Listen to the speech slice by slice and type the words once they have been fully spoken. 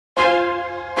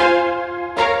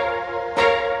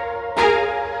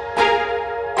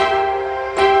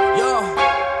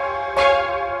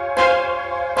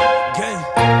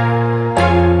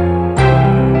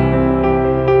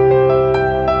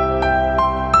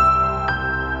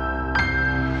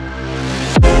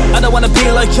don't wanna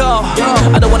be like y'all.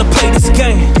 I don't wanna play this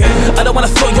game. I don't wanna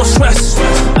feel your stress.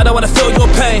 I don't wanna feel your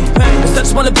pain. I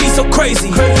just wanna be so crazy.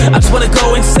 I just wanna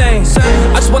go insane.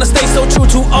 I just wanna stay so true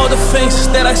to all the things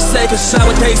that I say. Cause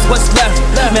nowadays what's left,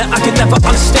 man, I can never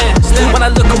understand. When I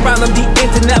look around on the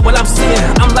internet, what I'm seeing,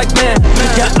 I'm like, man,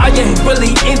 yeah, I ain't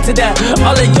really into that.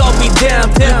 All of y'all be damn.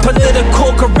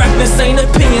 Political correctness ain't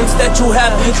opinions that you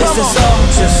have. This is all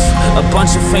just a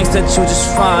bunch of things that you just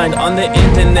find on the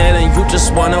internet, and you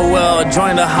just wanna, well,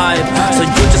 join the hype. So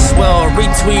you just, well,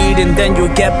 retweet and then you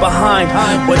get behind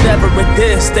whatever it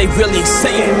is they really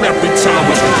saying every time.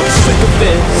 I'm sick of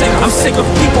it. I'm sick of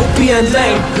people being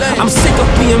lame. I'm sick of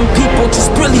being people just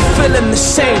really feeling the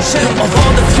shame of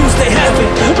all the views they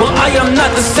having. Well, I am not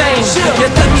the same.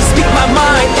 Yet let me speak my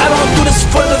mind. I don't do this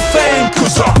for the fame.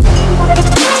 Cause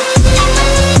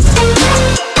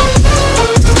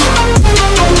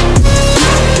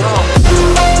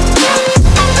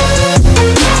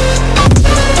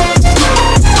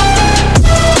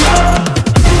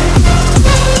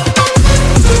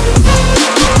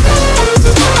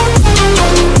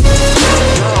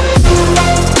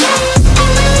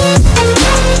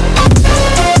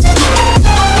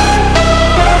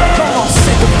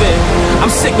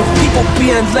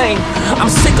lame. I'm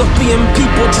sick of being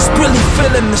people just really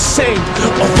feeling the shame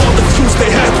of all the views they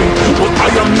having. Well, I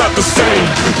am not the same.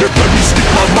 Yet let me speak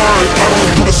my mind. I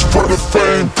don't do this for the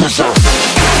fame. Cause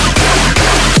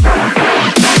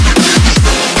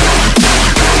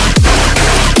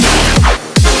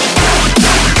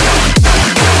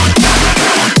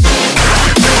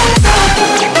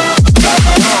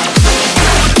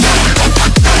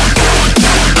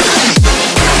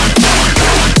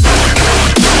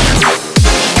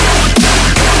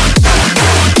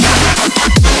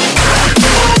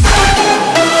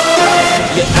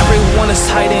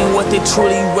hiding what they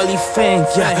truly really think.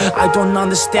 Yeah, I don't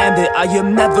understand it. I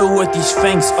am never with these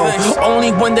things. Oh,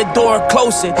 only when the door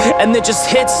closes and it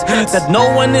just hits that no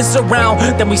one is around,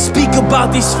 then we speak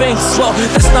about these things. Well,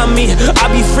 that's not me. I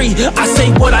be free. I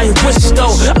say what I wish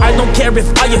though. I don't care if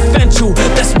I offend you.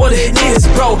 That's what it is,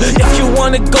 bro. If you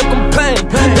wanna go complain,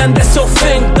 then that's your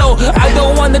thing though. I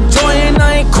don't wanna join.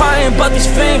 I ain't crying about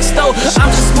these things though.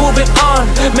 I'm just moving on.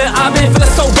 Man, I've been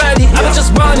feeling so ready. I've been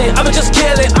just running. I've been just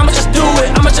killing. I'ma just do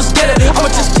it. I'ma just get it. I'ma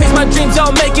just chase my dreams.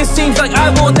 Y'all make it seem like I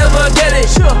will never get it.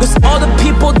 Cause all the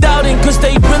people doubting, cause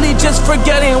they really just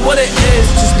forgetting what it is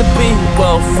just to be,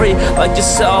 well, free like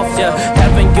yourself. Yeah,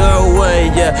 having your way,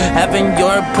 yeah, having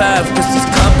your path. Cause these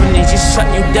companies just shut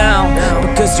you down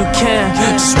because you can't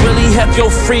just really have your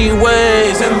free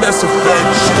ways. And that's a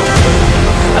fact.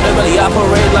 I don't really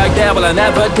operate like that, well I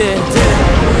never did.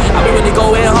 I've been really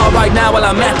going hard right now while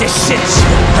I'm at this shit.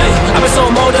 Hey, I've been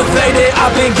so motivated,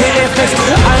 I've been getting fixed.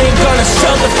 I ain't gonna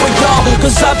shelter for y'all,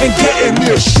 cause I've been getting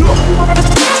this shit.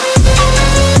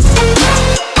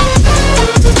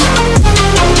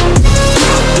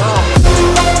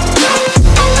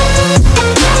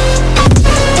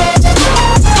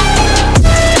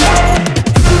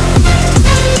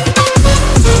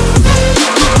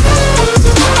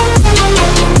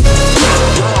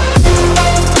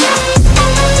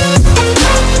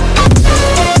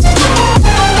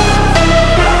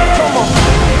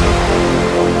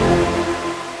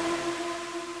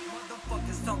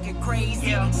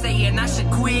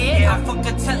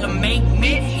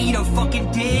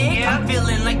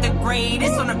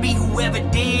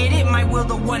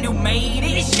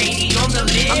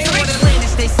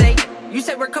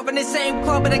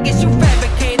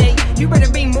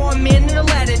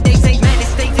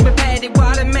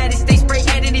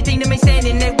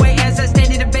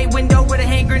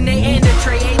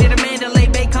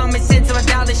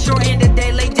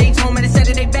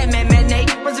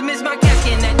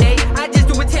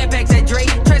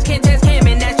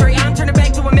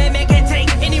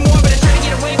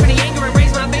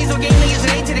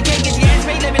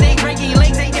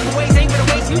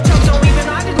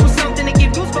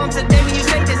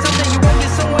 Something you won't get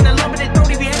someone to lump it and throw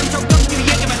it if you have them choke up, you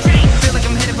yanking my chain.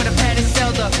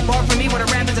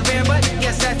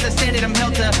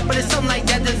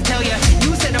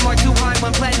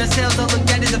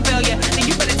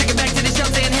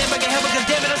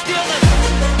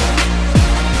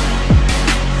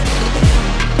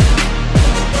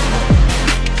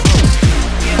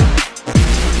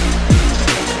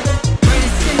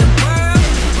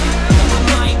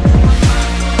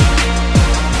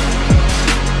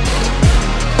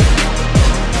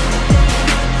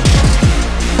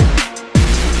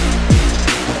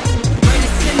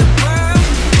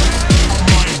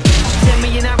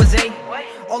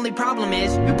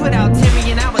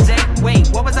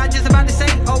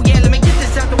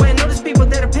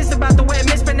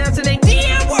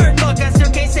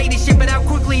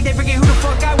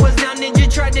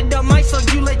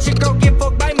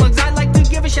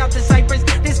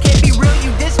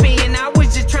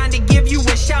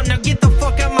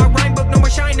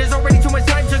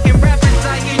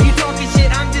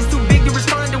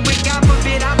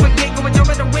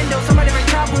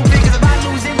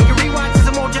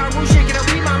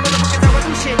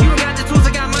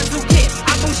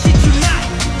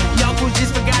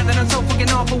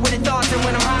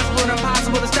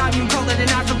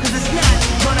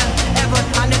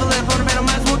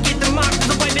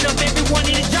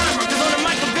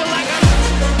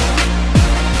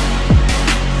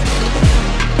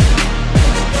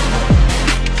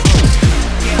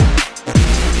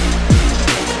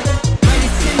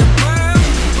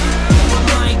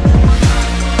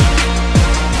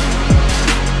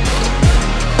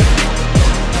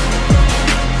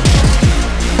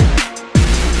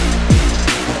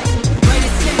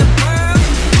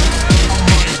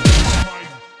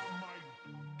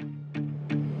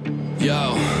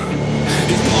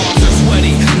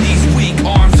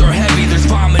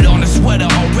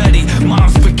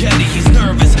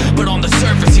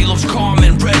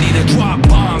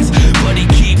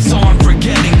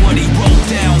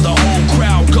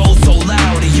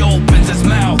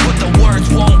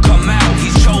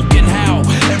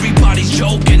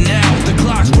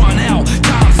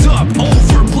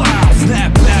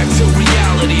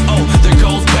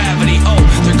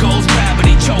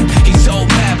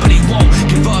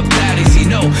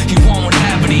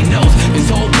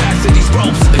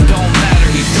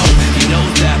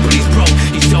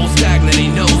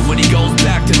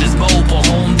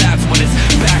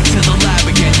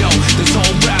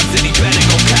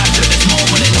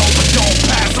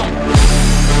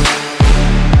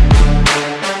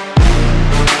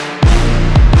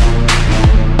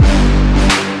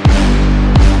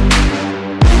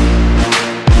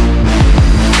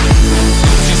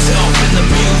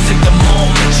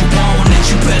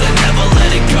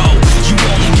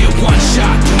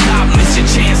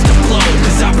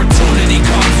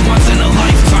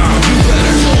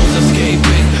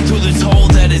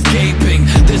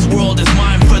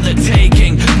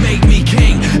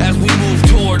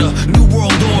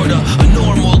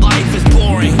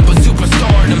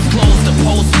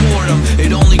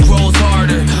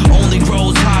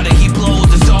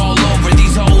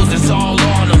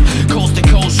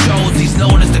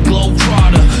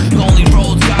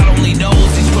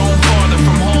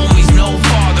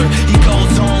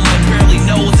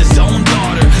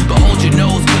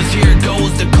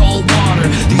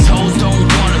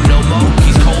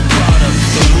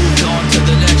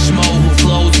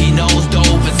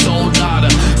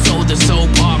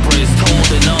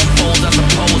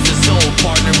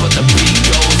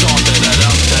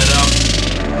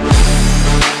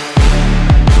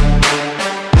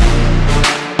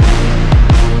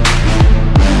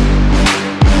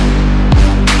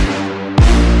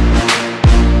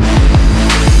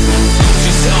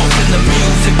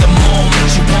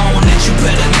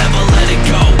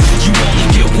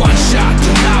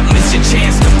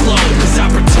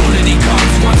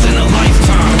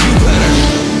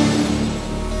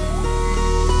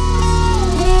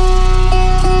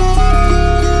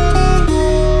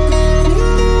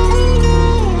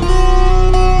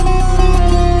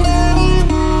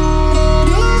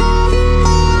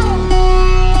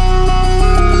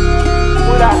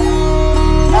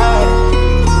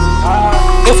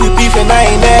 beef and I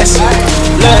ain't asking.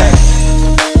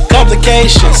 Look,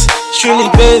 complications, strictly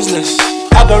business,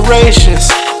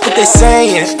 operations. What they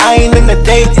saying? I ain't into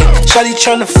dating. Shawty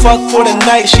tryna fuck for the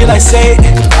night, she like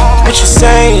Satan. What you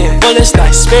saying? Bullets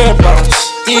like spirit bombs,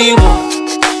 evil.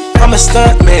 I'm a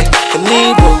stuntman,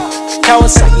 Knievel.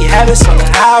 Kawasaki habits on the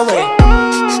highway.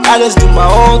 I just do my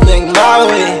own thing my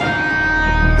way.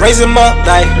 Raise them up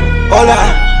like, hola.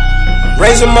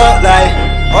 Raise them up like,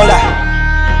 hola.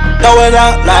 Throw it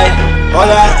out like,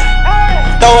 hola.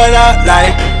 Throw it out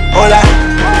like, hola.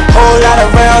 Whole lot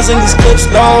of rounds in these clips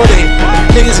loaded.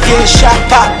 Niggas getting shot,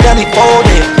 pop, then he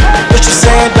folded. What you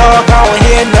saying, dog? I don't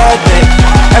hear nothing.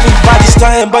 Everybody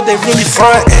stunting, but they really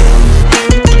frontin'.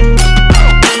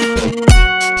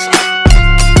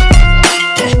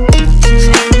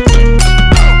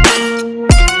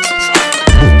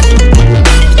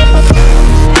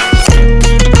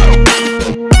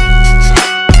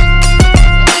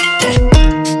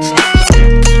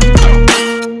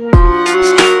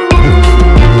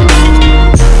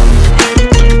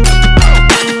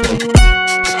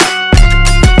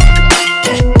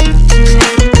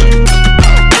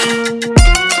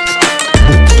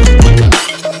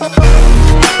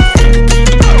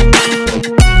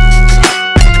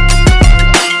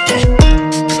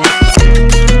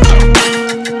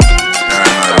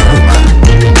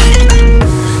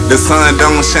 The sun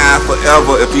don't shine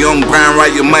forever. If you don't grind right,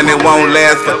 your money won't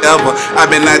last forever. I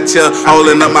been out here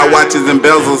holding up my watches and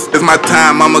bezels. It's my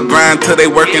time, I'ma grind till they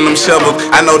working them shovels.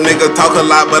 I know niggas talk a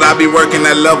lot, but I be working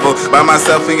that level. By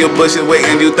myself in your bushes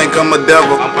waiting, you think I'm a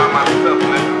devil.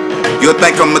 You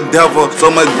think I'm a devil.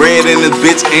 So much bread in this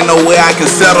bitch, ain't no way I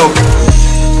can settle.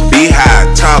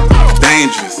 Beehivechoppa,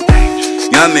 dangerous.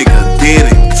 Young nigga did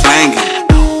it, slanging.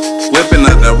 Whipping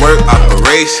up the work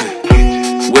operation.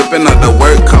 Whipping up the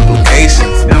work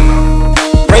complications.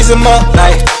 Raise them up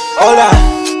like, hola.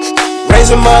 Raise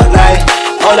them up like,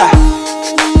 hola.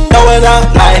 Throw it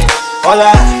out like,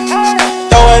 hola.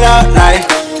 Throw it out like,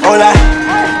 hola.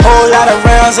 Whole lot of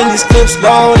rounds in these clips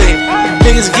loaded.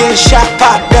 Niggas getting shot,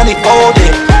 pop, then he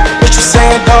folded. What you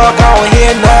saying, dog? I don't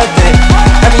hear nothing.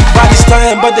 Everybody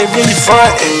stunting, but they really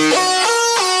frontin'.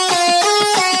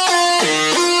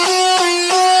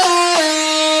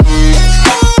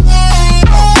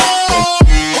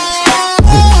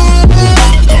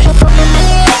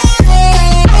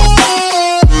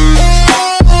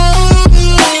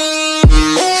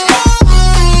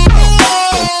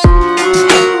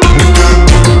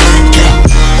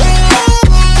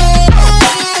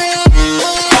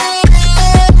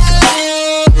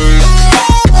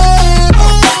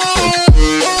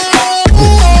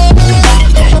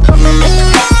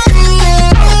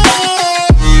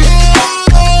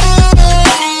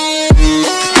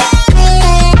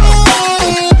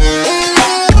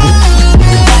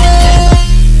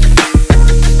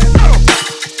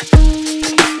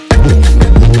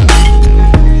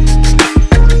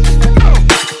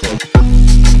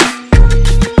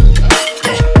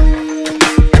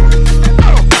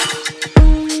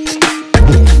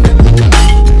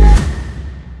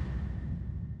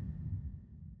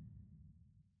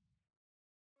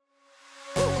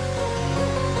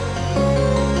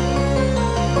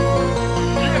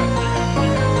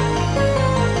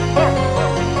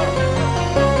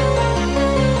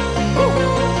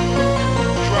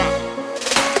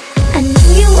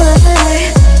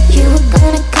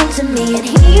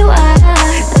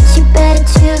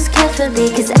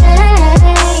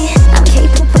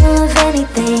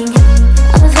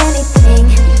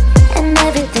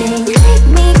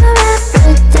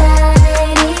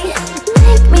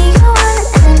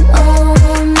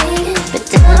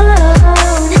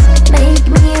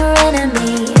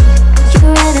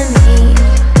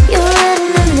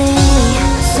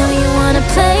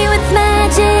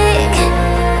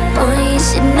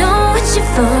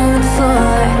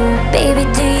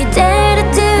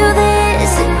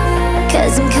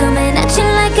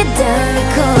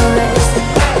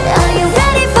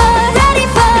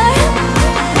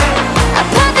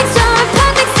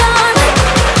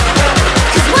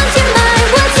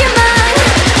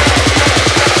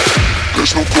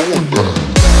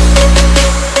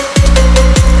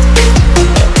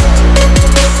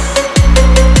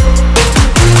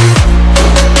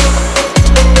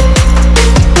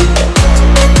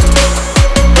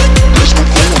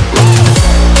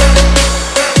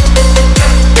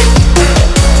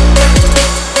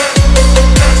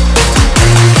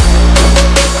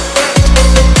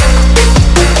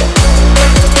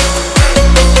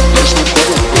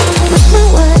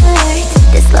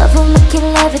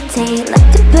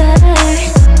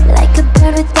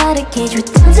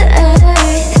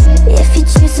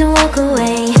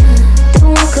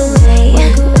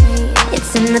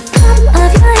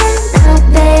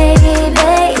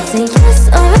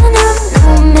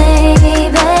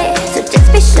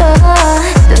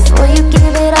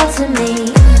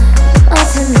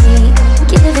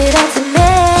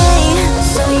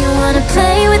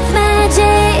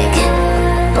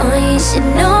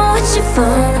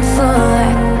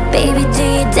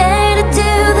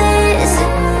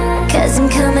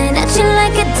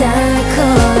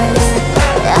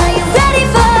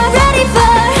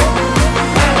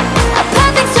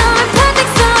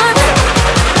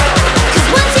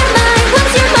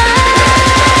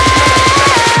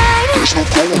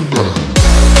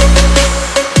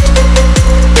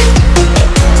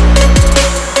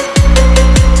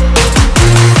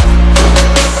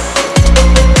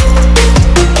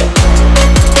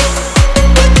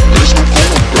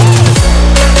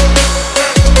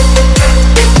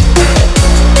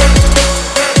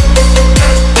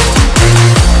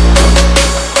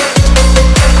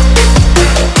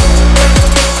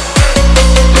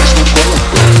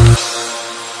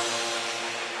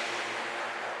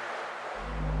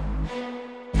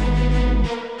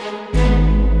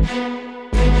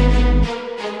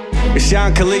 It's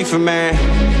Young Khalifa, man.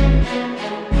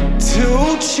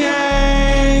 2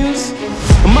 Chainz.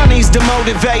 Money's the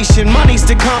motivation, money's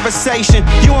the conversation.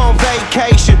 You on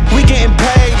vacation, we getting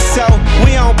paid, so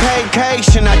we on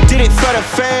vacation. I did it for the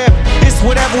fam, it's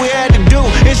whatever we had to do,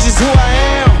 it's just who I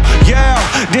am. Yeah,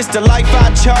 this the life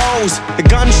I chose. The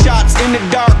gunshots in the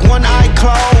dark, one eye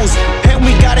closed, and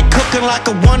we got it cooking like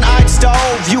a one-eyed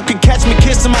stove. You can catch me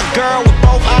kissing my girl with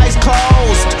both eyes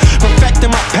closed.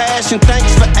 Perfecting my passion,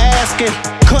 thanks for asking.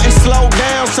 Couldn't slow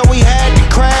down, so we had to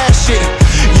crash it.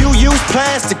 You use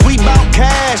plastic, we bout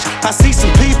cash. I see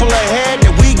some people ahead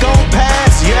that we gon'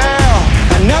 pass,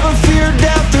 yeah. I never fear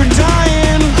death or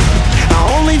dying, I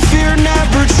only fear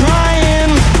never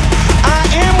trying. I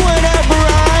am whatever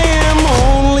I am,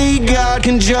 only God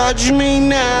can judge me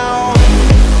now.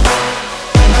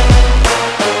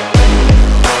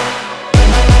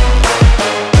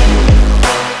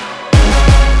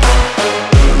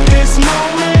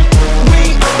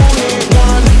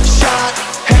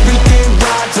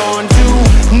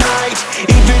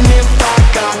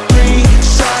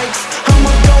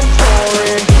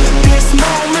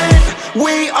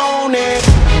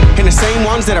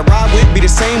 That I ride with, be the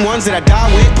same ones that I die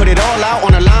with. Put it all out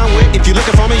on the line with. If you're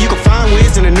looking for me, you can find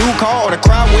Wiz in a new car or the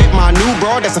crowd with. My new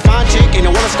broad, that's a fine chick in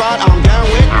the Waller Squad, I'm down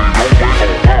with.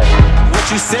 What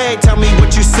you say, tell me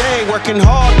what you say. Working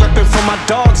hard, repping for my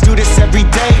dogs. Do this every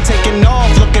day, taking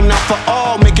off, looking out for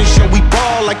all, making sure we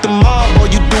ball like the mob. All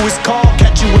you do is call,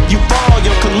 catch you if you fall. Yo,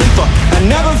 Khalifa, I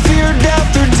never fear death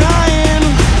or dying,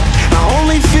 I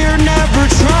only fear never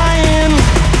trying.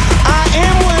 I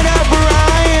am whatever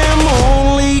I am,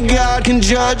 only God can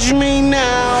judge me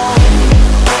now.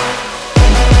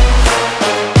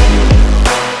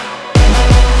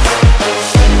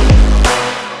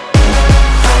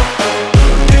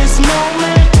 This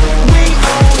moment, we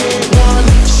own it. One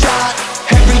shot,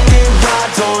 everything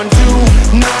rides on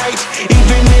tonight.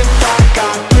 Even if I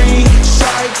got 3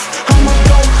 strikes, I'ma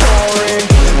go for it.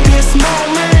 This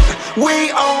moment,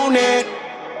 we own it.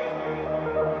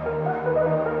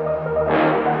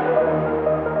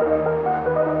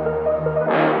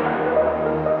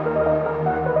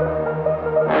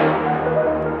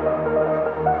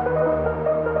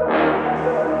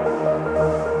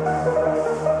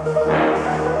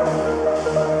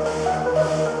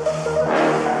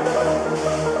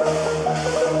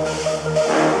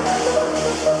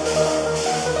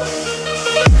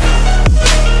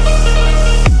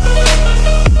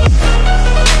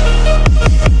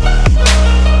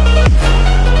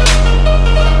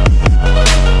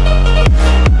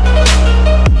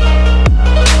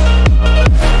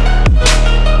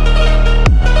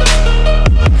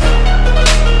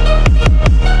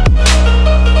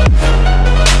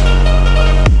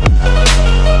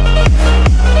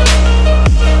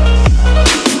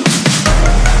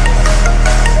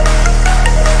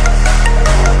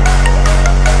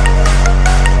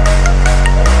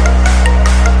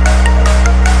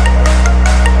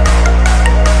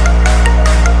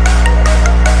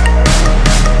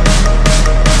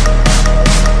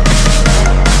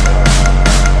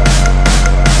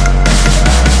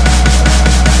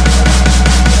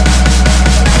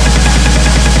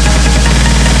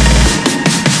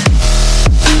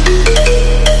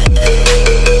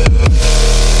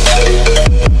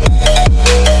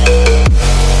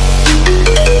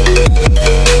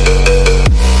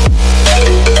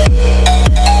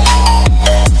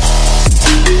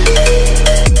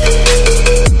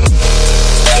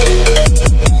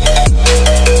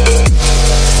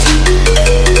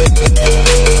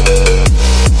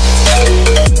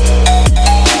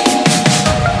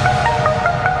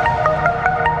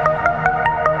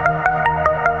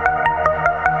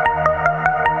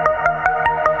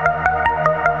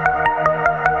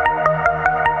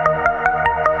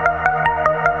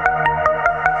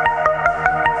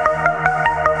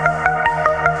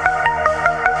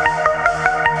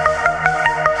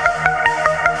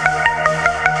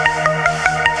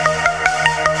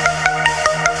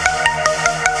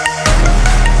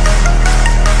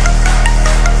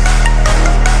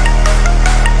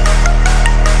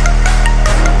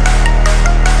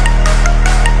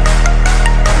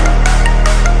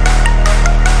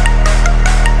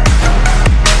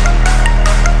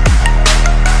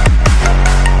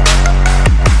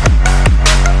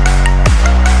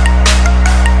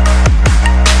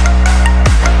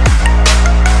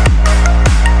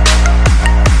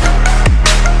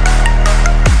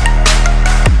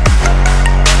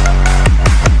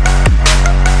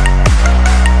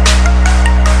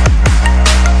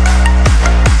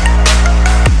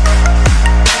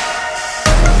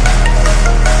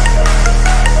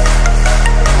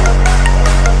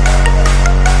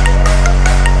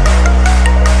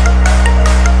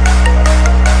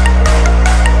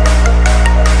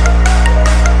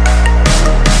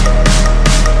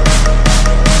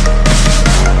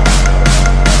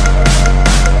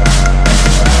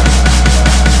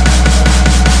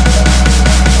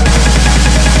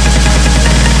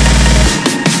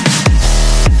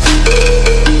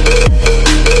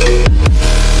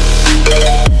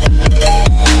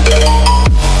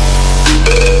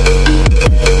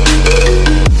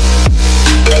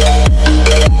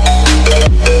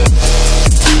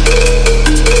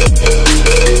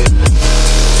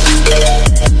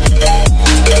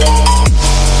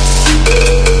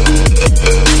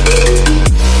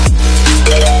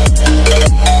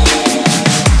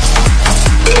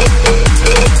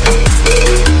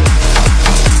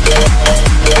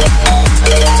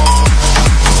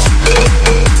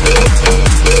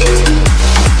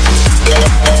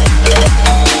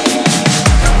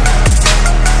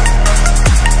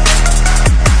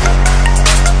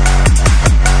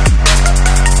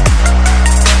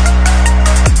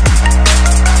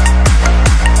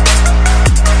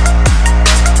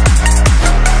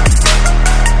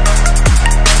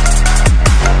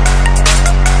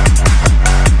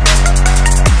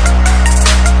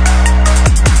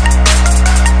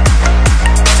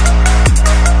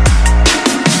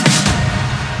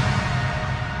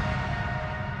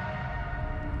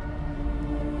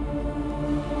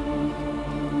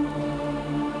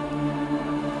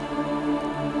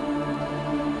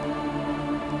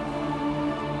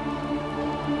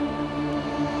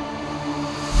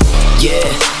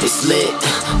 it's lit.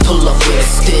 Pull up with a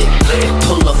stick,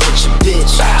 pull up with your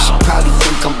bitch. She probably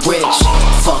think I'm rich.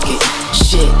 Fuck it,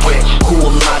 shit. Who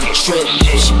am I to trip?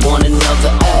 She want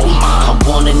another Addy, I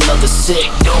want another sip.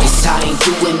 Cause I ain't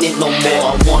doing it no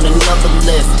more. I want another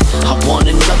lift, I want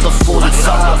another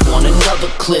 45, want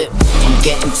another clip. I'm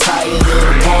getting tired of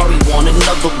the Rari, want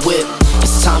another whip.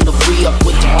 It's time to re-up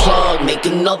with the plug, make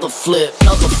another flip,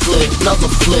 another flip, another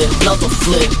flip, another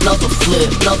flip, another flip,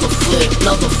 another flip,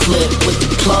 another flip with the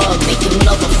plug, make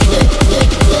another flip, flip,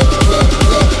 flip, flip,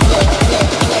 flip, flip, flip,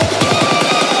 flip.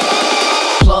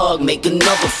 Plug, make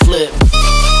another flip.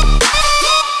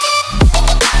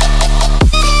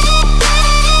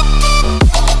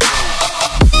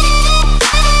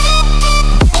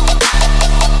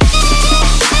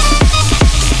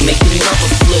 Make another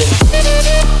flip.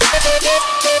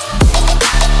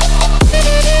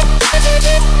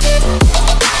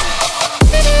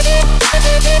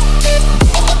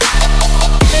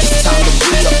 It's time to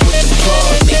re-up with the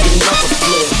plug, make another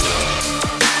flip.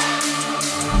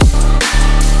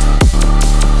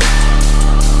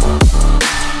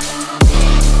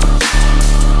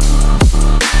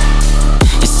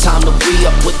 It's time to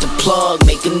re-up with the plug,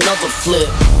 make another flip.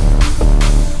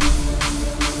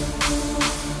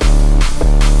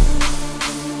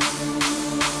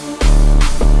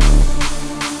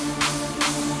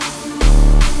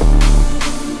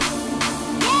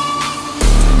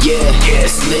 Yeah,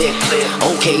 it's lit.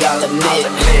 Okay, I'll admit,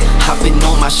 I've been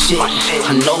on my shit.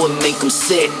 I know it make them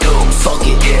sick. Fuck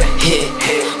it, hit,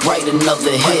 write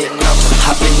another hit.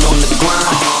 I've been on the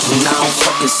grind, and I don't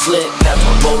fucking slip.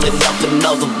 Rolling up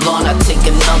another blunt, I take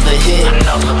another hit.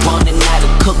 Running out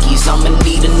of cookies, I'ma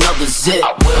need another zip.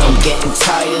 I'm getting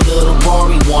tired of the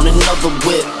Rari, want another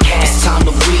whip. It's time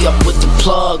to re-up with the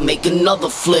plug, make another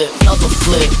flip. Another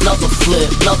flip, another flip,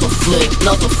 another flip,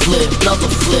 another flip, another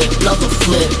flip, another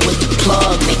flip with the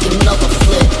plug, make another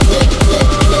flip, flip, flip,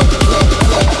 flip, flip, flip, flip, flip.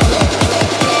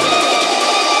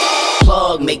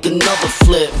 Plug, make another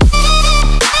flip.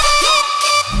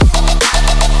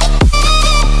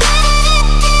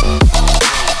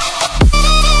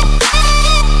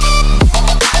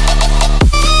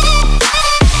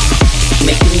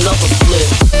 Make another flip.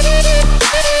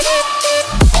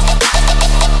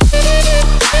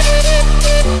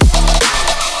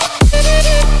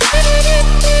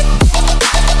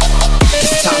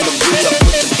 It's time to re-up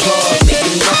with the plug, make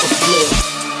another flip.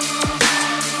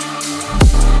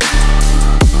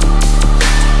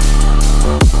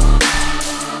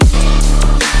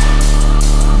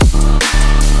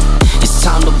 It's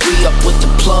time to re-up with the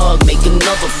plug, make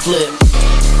another flip.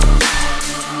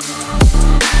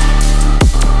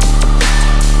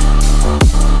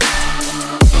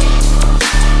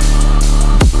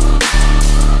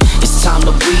 It's time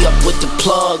to re-up with the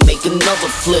plug, make another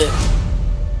flip.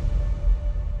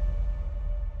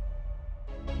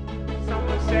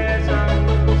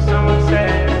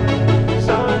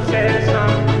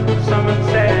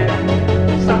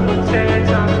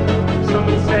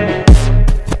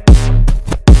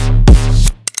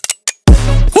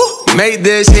 Made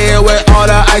this here with all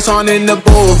the ice on in the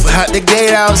booth. Had the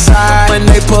gate outside, when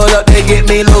they pull up they get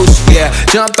me loose. Yeah,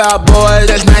 jump out boys,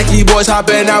 that's Nike boys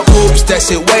hopping out hoops. That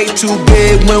shit way too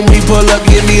big, when we pull up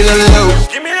give me the loot.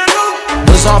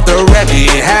 Was off the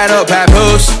record, had up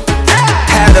papoose.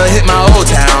 Had to hit my old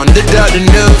town, deduct the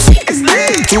news.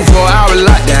 2-4-hour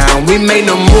lockdown, we made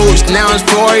no moves. Now it's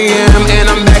 4 AM and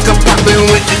I'm back up popping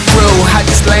with the crew. I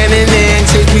just landing in,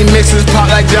 take me mixes pop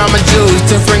like Jamba Juice.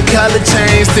 Different color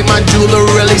chains, think my jeweler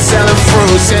really selling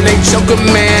fruits. And they choke a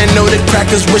man, know the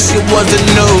crackers wish it was the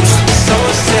news.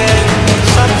 Someone said,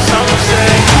 someone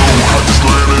said, I just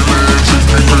landed in,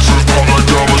 take me mixes pop like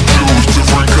Jamba Juice.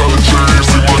 Different color chains,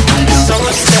 think my jeweler.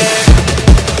 Someone said,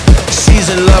 she's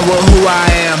in love with who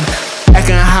I am. Back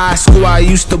in high school, I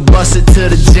used to bust it to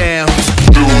the jam.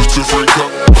 Dudes, different color.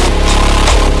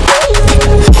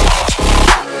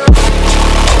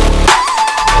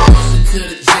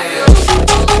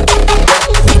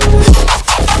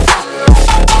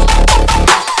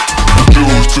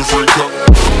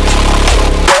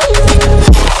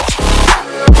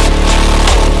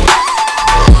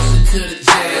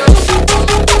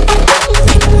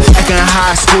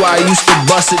 I used to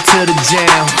bust it to the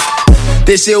jam.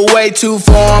 This shit way too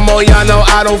formal, y'all know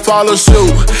I don't follow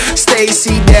suit.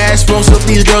 Stacy Dash, most of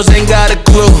these girls ain't got a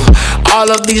clue. All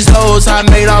of these hoes I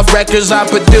made off records I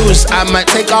produce. I might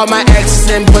take all my exes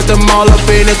and put them all up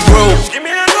in a group.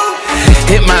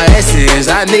 Hit my S's,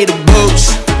 I need a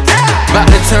boost. About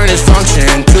to turn this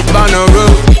function to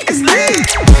Bonnaroo.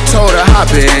 Told her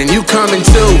hop in, you coming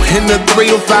too. In the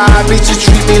 305, bitches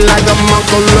treat me like I'm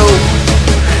Uncle Lou.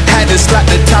 Had to slap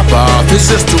the top off, it's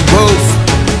just the roof.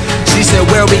 She said,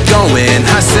 where we going?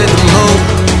 I said, the moon.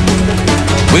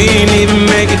 We ain't even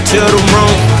make it to the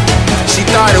room. She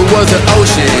thought it was an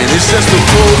ocean, it's just a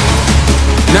pool.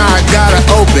 Now I gotta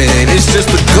open, it's just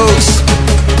a goose.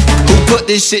 Who put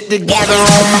this shit together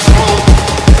on my phone?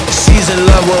 She's in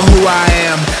love with who I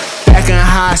am. Back in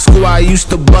high school, I used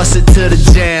to bust it to the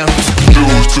jam.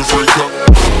 Choose to freak up.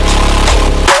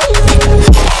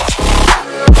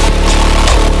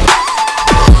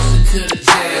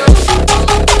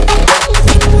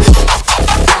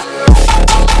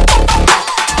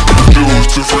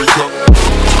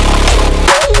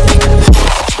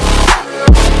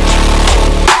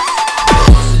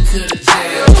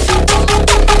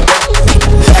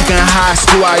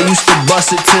 I used to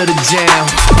bust it to the jam.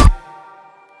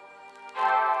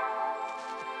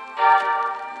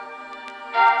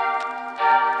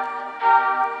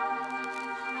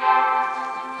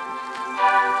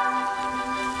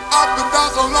 I've been down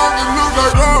so long it look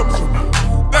like love to me.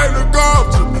 They look up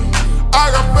to me. I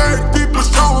got fake people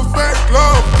showing fake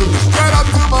love to me. Straight out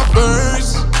to my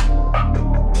face.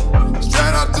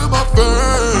 Straight out to my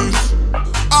face.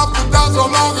 I've been down so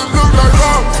long it look like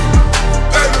love to me.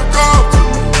 They look up to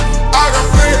me. I got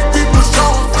fake people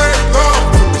showing fake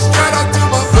love to me. Straight out to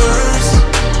my face.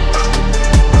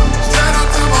 Straight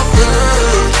out to my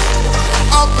face.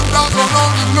 I've been down so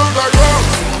long it look like love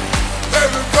to me. They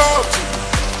look up to me.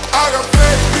 I got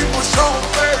fake people showing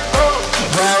fake love.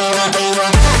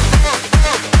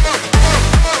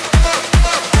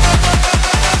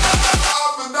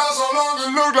 I've been down so long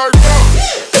it look like love.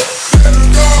 Let it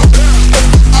go. I got fake people showing fake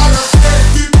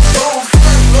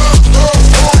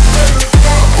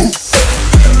love.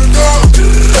 Let it go. Let it go.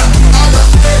 I got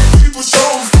fake people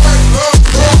showing fake love.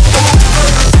 Let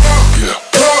it go. Yeah.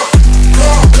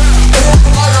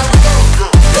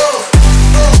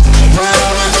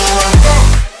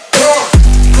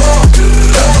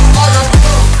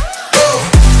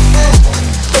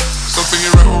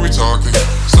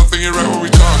 Something ain't right when we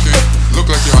talking. Look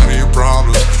like you're hiding your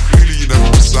problems. Really, you never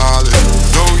been solid.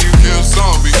 No, you can't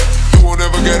solve me. You won't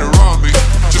ever get around me.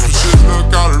 Just when shit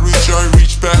look out of reach, I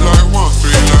reach back like 1-3,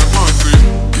 like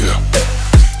 1-3. Yeah.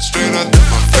 Straight out to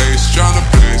my face, tryna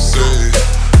play safe.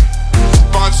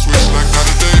 Spot switch like not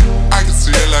a day. I can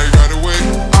see it like right away.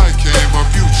 I came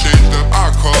up, you changed up. I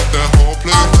called that whole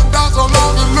place. I've been down so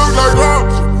long it look like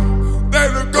love to me. They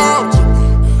look up to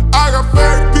me. I got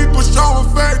fake people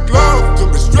showing fake love to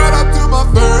me. Straight out to my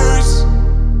face.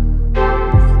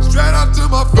 Straight out to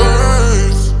my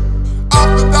face.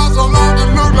 I've been down so long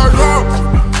it look like love to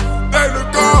me. They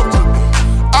look up to me.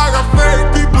 I got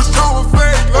fake people showing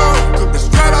fake love to me.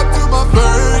 Straight out to my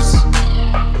face.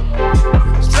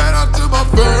 Straight out to my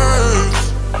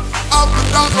face. I've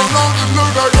been down so long it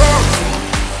look like love to me.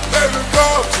 They look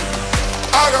up to me.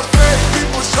 I got fake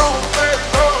people showing fake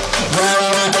love to me.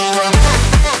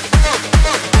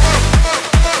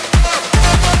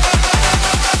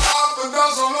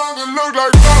 So long it look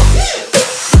like love.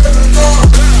 Let it go.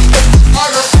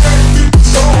 I got fake people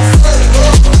so fake love.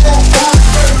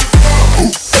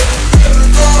 Let it go. Let it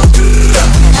go.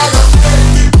 I got fake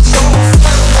people so fake love.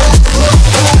 Let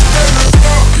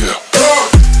it go.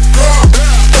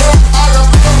 Yeah. I got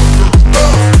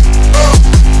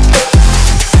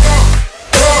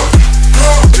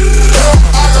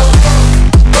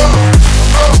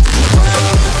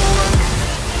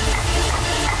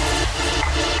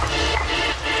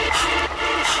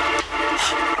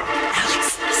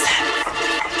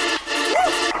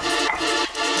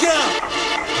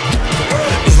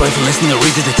rifle listening, I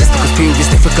read the test because previous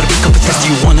they forgot to be competence.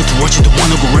 You wanted to watch it, don't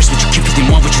wanna go rush, but you keep it in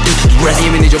one, what you do to the rest. I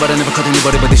am in a job, but I never cut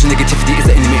anybody, but this negativity is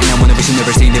the enemy, and I wanna be seen,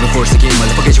 never seen, never force the game.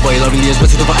 Motherfucker, you while loving years,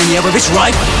 but you don't find any other bitch,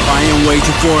 right? I am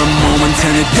waiting for a moment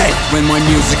and a day when my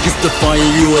music is the fire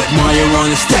you admire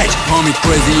on the stage. Call me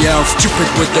crazy elf, stupid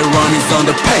with the rhymes on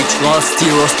the page. Lost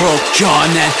heroes,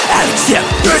 Prokyon and Alixsep,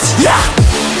 bitch, yeah!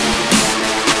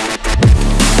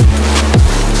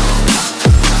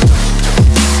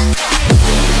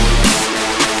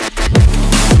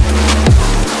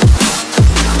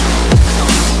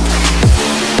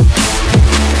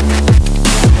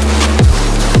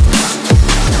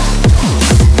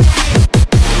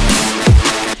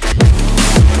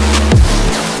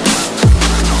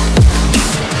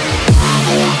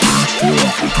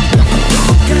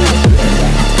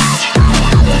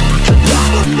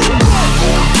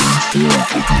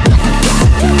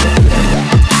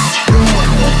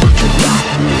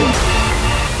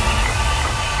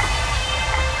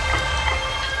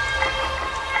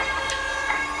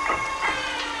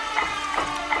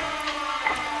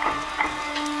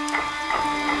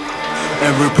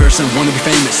 person, wanna be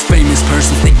famous. Famous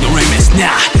person, think no famous.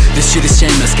 Nah, this shit is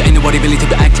shameless. Got nobody ability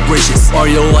to act gracious.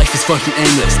 Or your life is fucking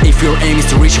aimless. If your aim is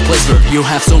to reach a place where you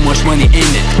have so much money in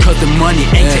it. Cause the money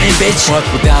ain't to aim, bitch. But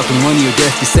without the money, you're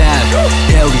death be sad.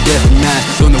 Hell, you're death be mad.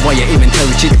 Don't know why I even tell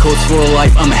you cheat codes for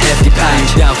life. I'm a hefty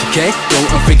package. Doubt, okay? Don't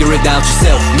figure it out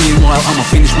yourself. Meanwhile, I'ma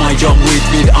finish my job with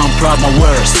it. I'm proud my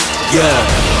worst. Yeah,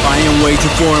 I am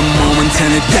waiting for a moment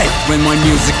and a day when my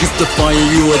music is the fire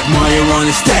you admire on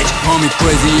the stage. Call me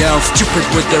crazy elf, stupid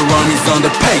with the rhymes on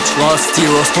the page. Lost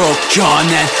heroes,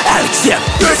 Prokyon and Alixsep,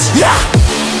 bitch, yeah!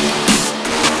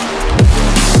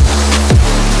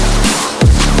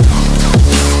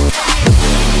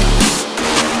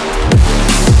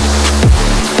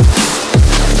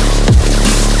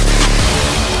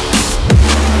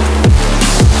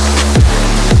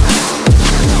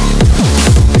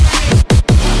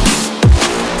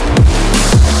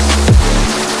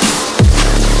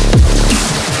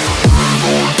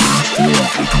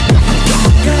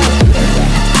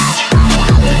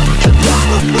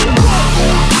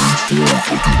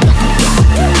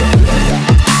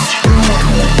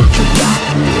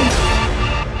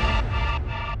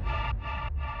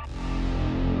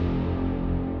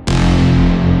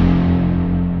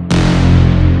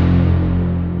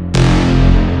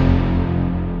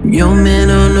 Yo man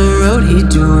on the road, he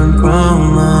doing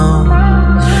promo.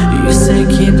 You said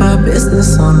keep our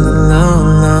business on the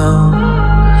low.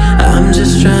 I'm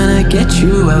just trying to get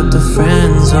you out the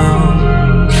friend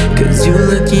zone. Cause you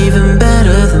look even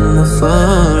better than the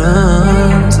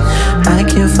photos. I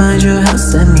can't find your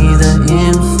house, send me the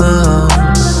info.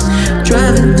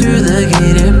 Driving through the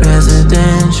gated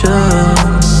residential.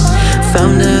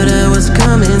 Found out I was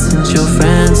coming since your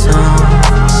friend's home.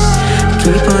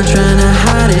 Keep on trying to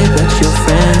hide it, but your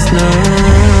friends know.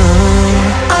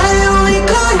 I only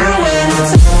call you when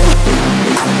it's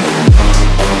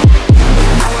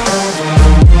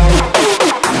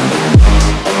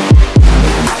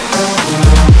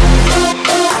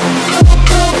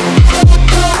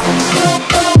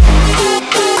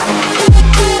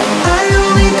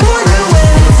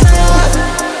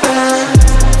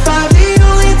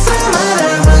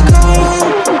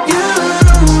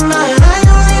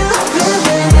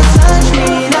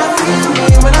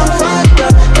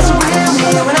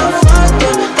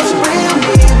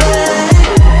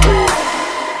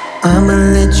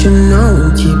you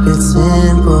know, keep it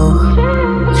simple.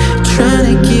 Trying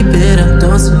to keep it up,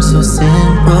 don't seem so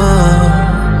simple.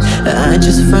 I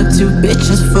just fucked 2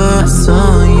 bitches before I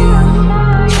saw you.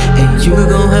 And you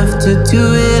gon' have to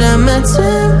do it at my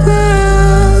tempo.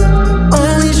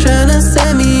 Only tryna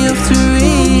set me up to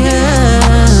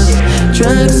rehab.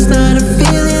 Drugs started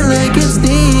feeling like it's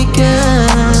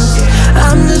decaf.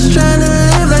 I'm just tryna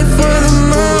live life for the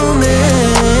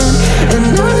moment. And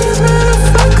all these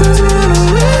motherfuckers run away.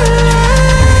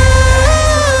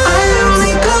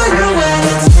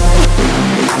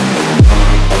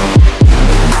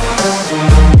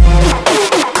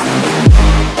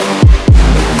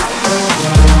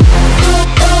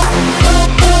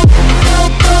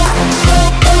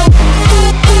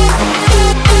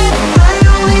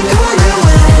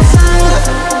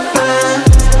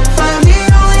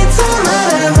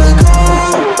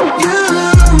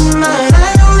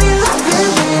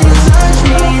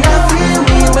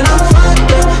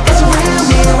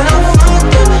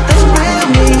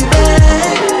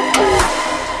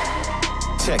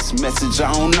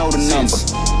 I don't know the number.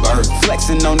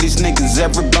 Flexing on these niggas,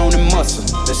 every bone and muscle.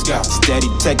 Let's go. Steady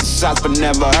taking shots, but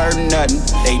never heard nothing.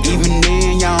 Even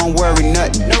then, y'all don't worry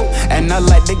nothing. And I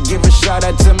like to give a shout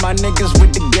out to my niggas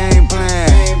with the game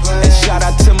plan. And shout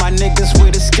out to my niggas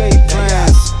with escape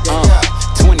plans.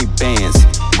 20 bands,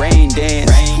 rain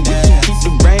dance. We can keep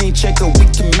the rain check or we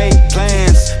can make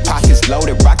plans. Pockets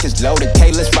loaded, rockets loaded.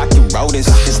 K, let's rock and roll this.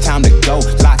 It's time to go.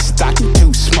 Lock, stock, and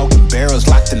 2 smoking barrels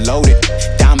locked and loaded.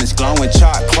 Diamonds glowing,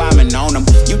 chart climbing on them.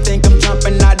 You think I'm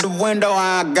jumping out the window?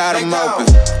 I got them open.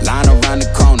 Line around the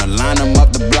corner, line them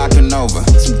up the block and over.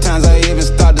 Sometimes I even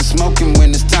start to smoking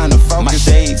when it's time to focus. My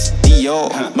shades, Dior,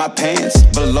 my pants,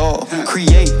 below.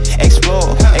 Create,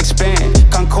 explore, expand,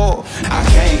 concord. I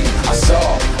came, I saw,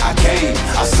 I came,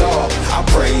 I saw. I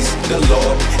praise the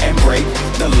Lord and break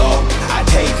the law. I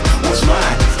take what's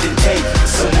mine, then take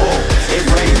some more. It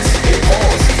rains, it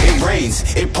pours, it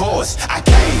rains, it pours. I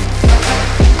came.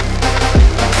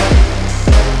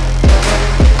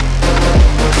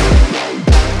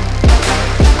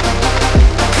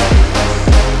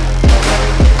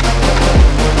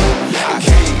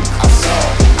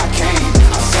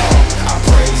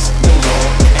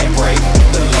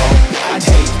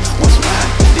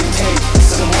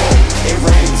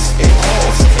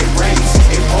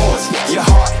 Your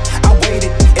heart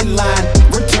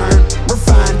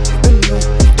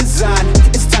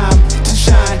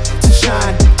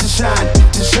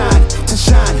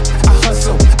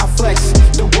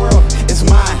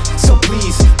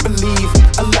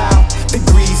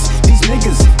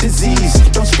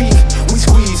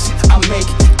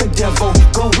devil,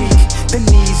 go weak. The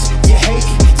knees, you hate,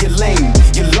 you're lame,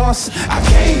 you lost. I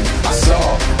came, I saw,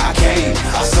 I came,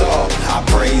 I saw. I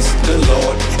praise the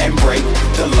Lord and break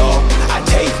the law. I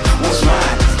take what's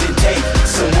mine, then take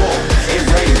some more. It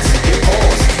rains, it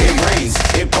pours, it rains,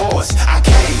 it pours. I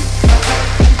came.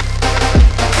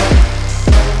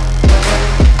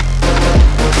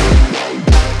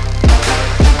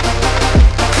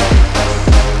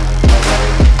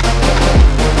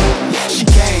 She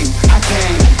came, I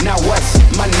came. Now what's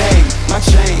my name? My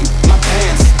chain,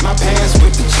 my pants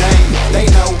with the chain. They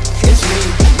know it's me,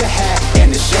 the hat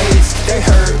and the shades. They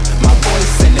heard my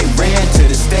voice and they ran to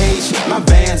the stage. My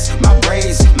bands, my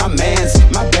braids, my mans,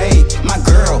 my babe, my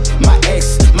girl, my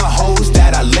ex, my hoes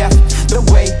that I left. The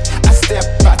way I step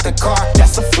out the car,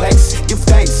 that's a flex. Give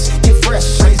thanks, get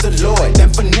fresh, praise the Lord, then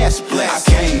finesse bless.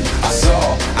 I came, I saw,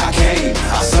 I came,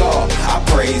 I saw. I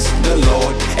praise the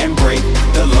Lord and break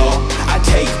the law. I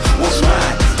take what's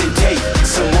mine, then take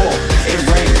some more. It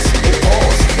rains, it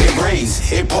pours, it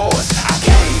rains, it pours. I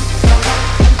came.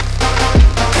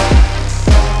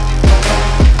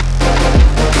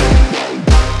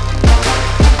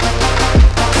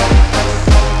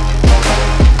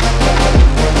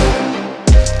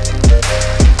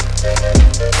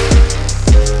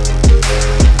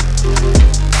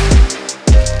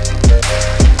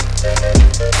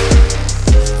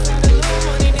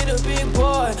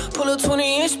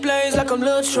 I'm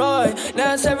Lil Troy.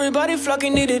 Now it's everybody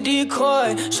flocking, need a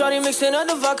decoy. Shorty mixing up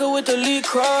the vodka with the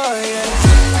LaCroix, yeah.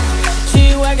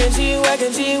 G-Wagon,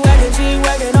 G-Wagon, G-Wagon,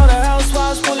 G-Wagon. All the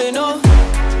housewives pulling up.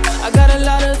 I got a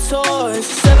lot of toys.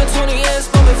 720S,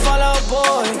 bumping Fall Out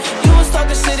Boy. You was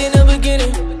talking shit in the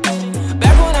beginning,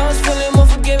 back when I was feeling more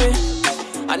forgiving.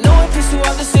 I know it pissed you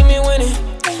off to see me winning.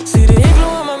 See the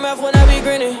igloo in my mouth when I be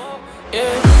grinning,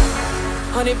 yeah.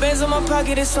 100 bands in my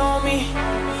pocket, it's on me.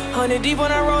 100 deep when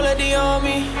I roll a D on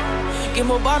me. Get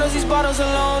more bottles, these bottles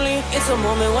are lonely. It's a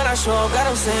moment when I show up, God,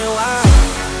 I'm saying wow.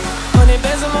 100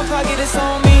 bands in my pocket, it's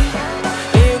on me.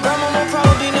 Yeah, your grandma will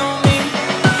probably know me.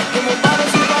 Get more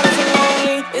bottles, these bottles are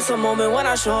lonely. It's a moment when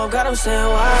I show up, God, I'm saying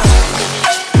wow.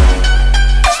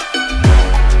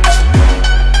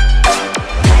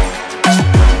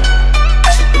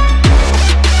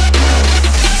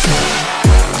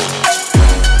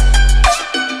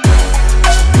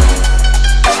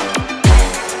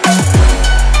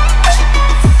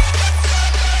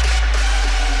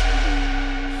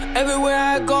 Everywhere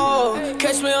I go,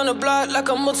 catch me on the block like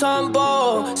a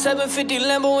Mutombo. 750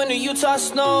 Lambo in the Utah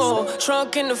snow.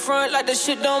 Trunk in the front like the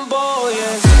shit done blow,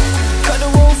 yeah. Cut the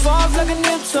roof off like a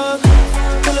nip tuck.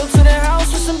 Pull up to the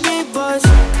house with some big butts.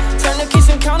 Turn the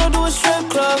kitchen counter to a strip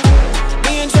club.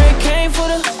 Me and Drake came for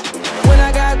the. When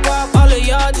I got guap, all of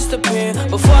y'all disappear.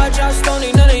 Before I drop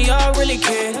Stoney, none of y'all really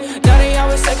care. Now they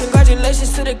always say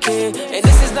congratulations to the kid. And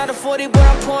this is not a 40, but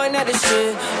I'm pouring at this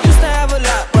shit. Used to have a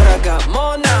lot, but I got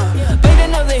more now. Made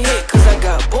another hit, cause I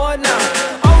got bored now.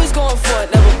 Always going for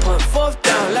it, never put fourth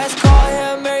down. Last call,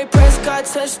 Hail Mary, Prescott,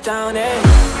 touchdown, ayy.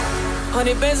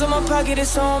 100 bands in my pocket,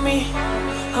 it's on me.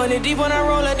 100 deep when I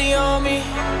roll a D on me.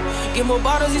 Get more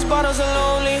bottles, these bottles are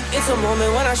lonely. It's a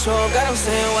moment when I show up, God, I'm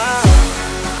saying wow.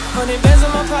 100 bands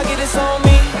in my pocket, it's on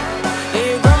me.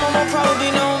 Yeah, your grandma will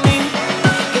probably know me.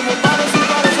 Get more bottles, these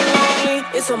bottles are lonely.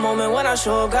 It's a moment when I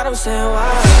show up, God, I'm saying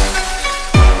wow.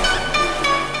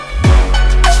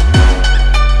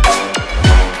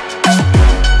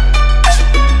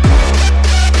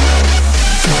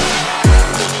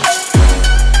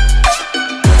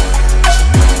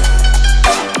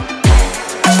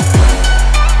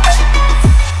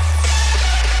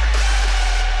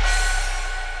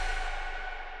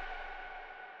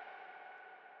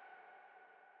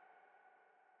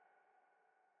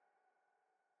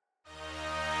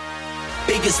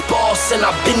 Biggest boss and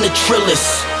I've been the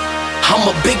trillest. I'm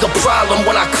a bigger problem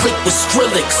when I click with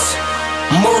Skrillex.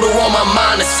 Murder on my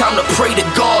mind, it's time to pray to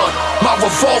God. My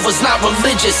revolver's not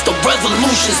religious, the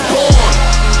revolution's born.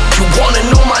 You wanna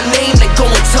know my name, then go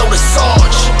and tell the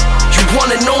Sarge. You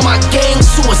wanna know my gang,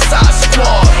 Suicide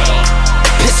Squad.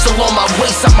 Pistol on my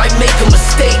waist, I might make a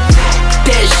mistake.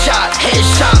 Dead shot,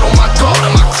 headshot on my guard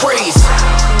and my craze.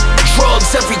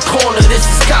 Drugs every corner, this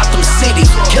is Gotham City.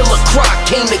 Killer Croc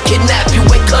came to kidnap you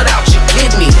and cut out your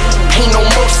kidney. Ain't no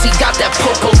mercy, got that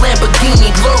purple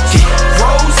Lamborghini lurking.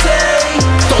 Rose,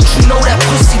 don't you know that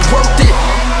pussy worth it?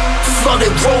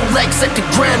 Flooded Rolex at the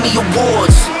Grammy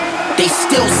Awards. They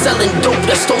still selling dope,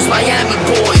 that's those Miami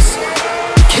boys.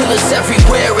 Killers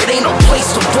everywhere, it ain't no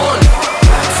place to run.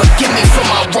 Forgive me for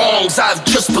my wrongs, I've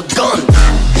just begun.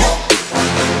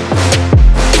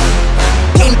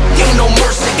 Ain't no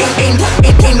mercy,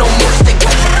 ain't no mercy.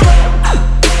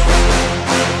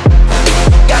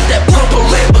 Got that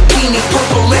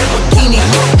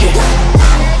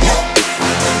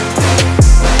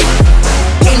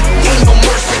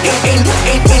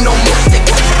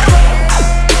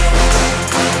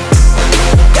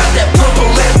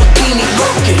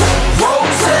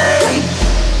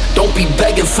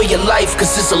for your life,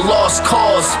 cause it's a lost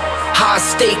cause. High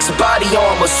stakes, body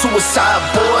armor, suicide,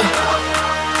 boy.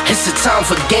 It's a time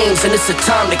for games and it's a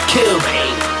time to kill.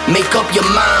 Make up your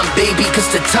mind, baby,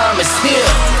 cause the time is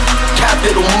here.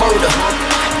 Capital murder,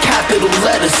 capital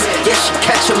letters. Yeah, she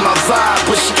catching my vibe,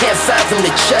 but she can't fathom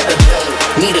the cheddar.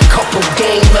 Need a couple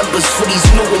gang members for these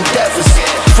new endeavors.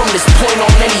 From this point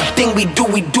on, anything we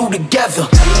do together.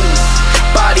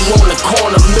 Body on the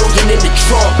corner, million in the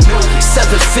trunk.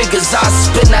 7 figures, I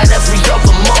spend that every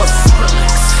other month.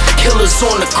 Killers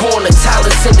on the corner,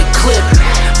 talents in the clip.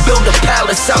 Build a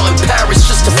palace out in Paris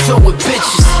just to fill with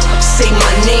bitches. Say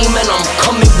my name and I'm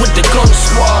coming with the gun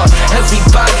squad.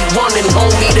 Everybody running,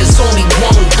 homie, there's only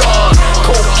one guard.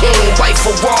 Cocaine, white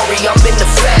Ferrari, I'm in the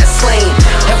fast lane.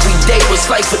 Every day was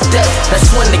life or death,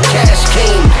 that's when the cash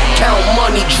came. Count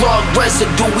money, drug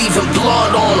residue, even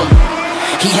blood on him.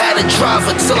 He had a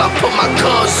driver till I put my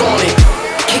guns on it.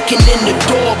 Kicking in the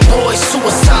door, boys,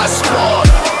 suicide squad.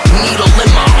 Needle in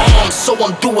my arm, so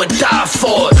I'm do or die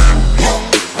for it.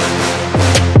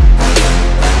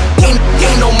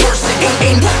 Ain't no mercy,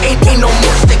 ain't no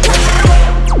mercy.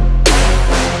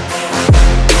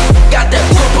 Got that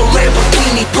purple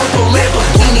Lamborghini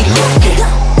looking.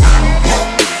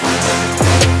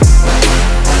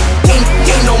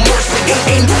 Ain't no mercy,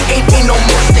 ain't no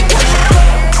mercy.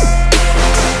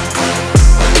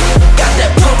 Got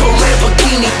that purple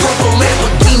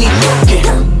Lamborghini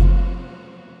looking.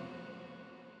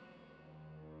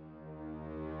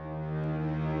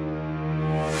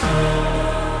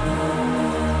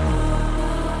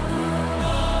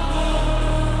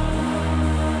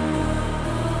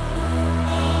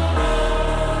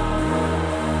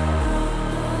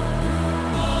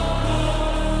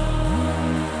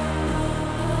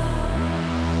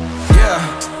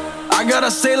 I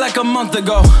gotta say, like a month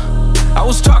ago, I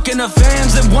was talking to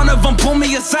fans and one of them pulled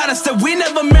me aside and said we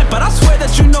never met, but I swear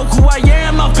that you know who I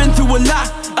am. I've been through a lot,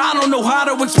 I don't know how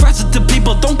to express it to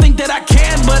people. Don't think that I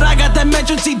can, but I got that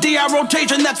emergency DR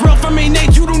rotation. That's real for me,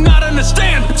 Nate, you do not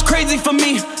understand. It's crazy for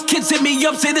me, kids hit me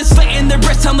up, say this late in their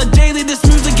rest on the daily. This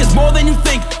music is more than you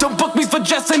think, don't book me for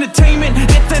just entertainment.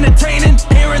 It's entertaining,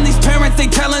 hearing these parents, they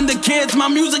telling the kids my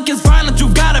music is violent. You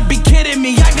gotta be kidding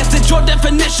me. I guess it's your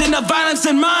definition of violence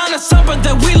and mine, or something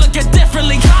that we look at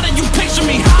differently. How do you picture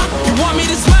me, huh? You want me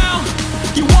to smile?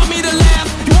 You want me to laugh?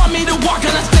 You want me to walk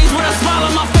on the stage with a smile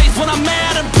on my face when I'm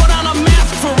mad and put on a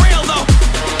mask? For real though,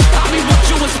 I mean, what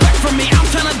you expect from me? I'm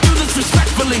trying to do this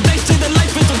respectfully. They say that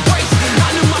life is a race, I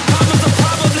knew my problems would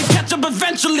probably catch up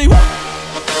eventually.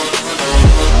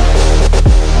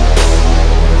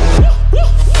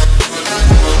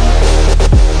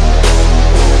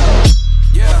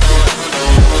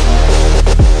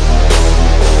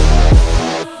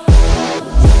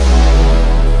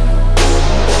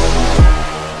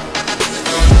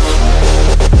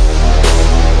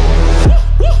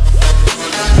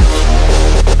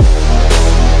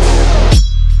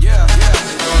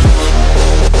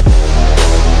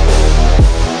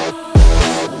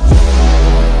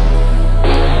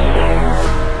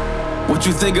 What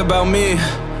you think about me?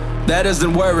 That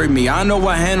doesn't worry me. I know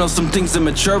I handle some things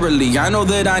immaturely. I know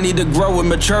that I need to grow in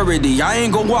maturity. I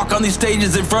ain't gonna walk on these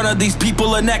stages in front of these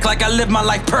people and act like I live my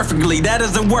life perfectly. That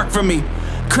doesn't work for me.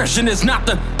 Christian is not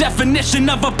the definition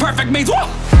of a perfect maze. Whoa!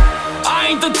 I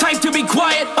ain't the type to be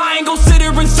quiet. I ain't gon' sit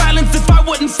here in silence if I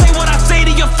wouldn't say what I say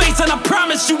to your face. And I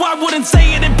promise you I wouldn't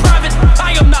say it in private.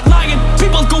 I am not lying.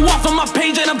 People go off on my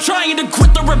page and I'm trying to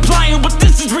quit the replying, but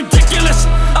this is ridiculous.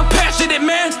 I'm passionate,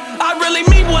 man. I really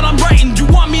mean what I'm writing. You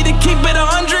want me to keep it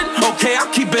 100? Okay, I'll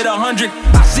keep it 100.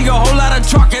 I see a whole lot of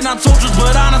talking on socials,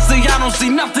 but honestly I don't see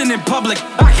nothing in public.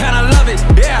 I kinda love it,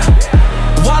 yeah.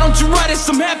 Why don't you write us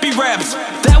some happy raps?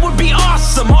 That would be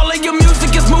awesome. All of your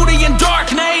music is moody and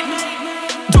dark, Nate.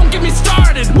 Don't get me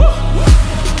started. Woo!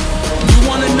 You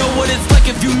wanna know what it's like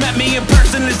if you met me in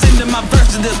person? Listen to my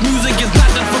verses. This music is not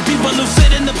just for people who sit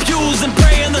in the pews and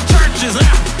pray in the churches.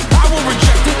 I will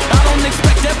reject it. I don't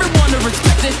expect everyone to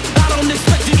respect it. I don't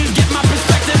expect you to get my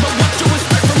perspective, but what you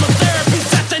expect from a therapy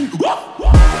session? Woo!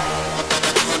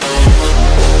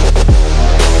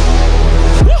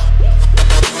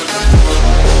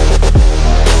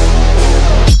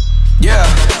 Yeah.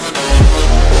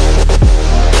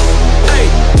 Hey,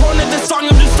 point at this song,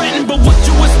 I'm just venting, but what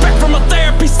you expect from a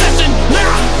therapy session?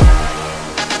 Nah.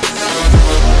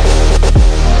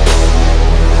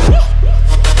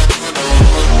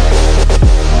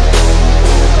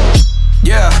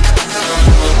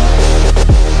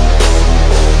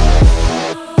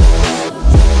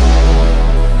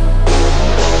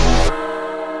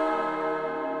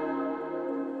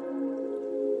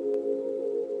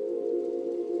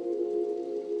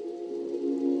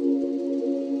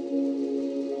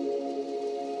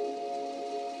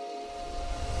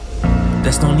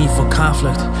 There's no need for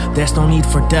conflict, there's no need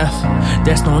for death.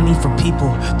 There's no need for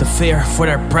people to fear for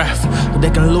their breath. But they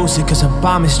can lose it cause a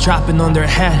bomb is dropping on their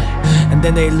head. And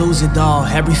then they lose it all,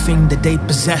 everything that they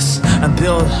possess. And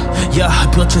build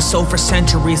your soul for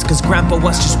centuries. Cause grandpa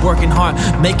was just working hard,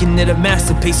 making it a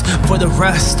masterpiece for the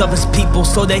rest of his people,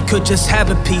 so they could just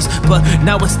have a peace. But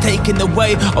now it's taken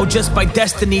away, oh just by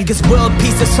destiny. This world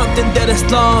peace is something that has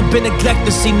long been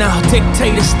neglected. See now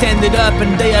dictators standing up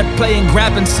and they are playing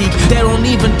grab and seek. They don't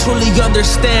even truly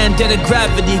understand their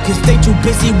gravity, cause they too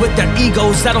busy with their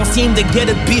egos. I don't seem to get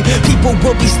a beat. People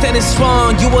will be standing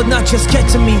strong, you will not just get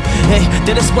to me. Hey,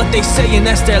 that is what they say and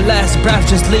that's their last breath,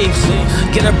 just leave.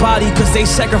 Get a body cause they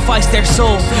sacrifice their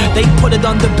soul. They put it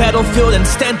on the battlefield and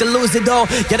stand to lose it all.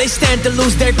 Yeah, they stand to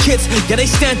lose their kids, yeah, they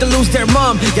stand to lose their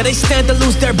mom, yeah, they stand to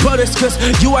lose their brothers. Cause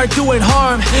you are doing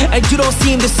harm and you don't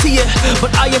seem to see it,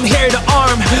 but I am here to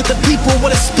arm the people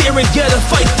with a spirit, yeah, to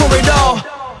fight for it all.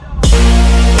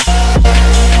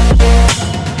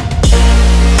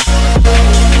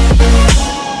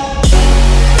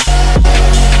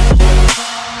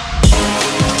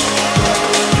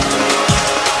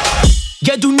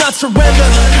 Yeah, do not surrender,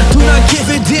 do not give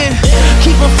it in.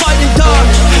 Keep on fighting, dog,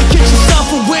 get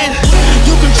yourself a win.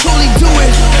 You can truly do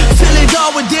it, feel it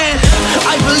all within.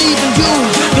 I believe in you,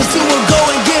 cause you will go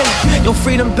and get your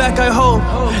freedom back, I hope.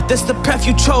 That's the path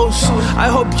you chose, I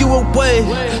hope you awake.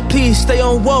 Please stay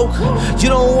on woke, you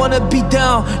don't wanna be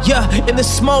down, yeah, in the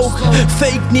smoke.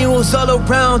 Fake news all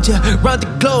around you, around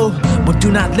the globe. But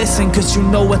do not listen cause you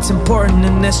know what's important.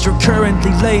 Unless you're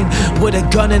currently laying with a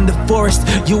gun in the forest,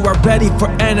 you are ready for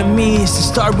enemies to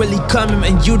start really coming.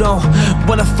 And you don't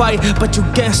wanna fight, but you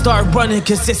can't start running.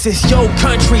 Cause this is your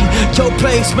country, your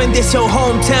place, man, this your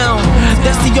hometown.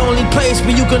 That's the only place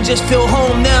where you can just feel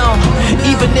home now.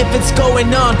 Even if it's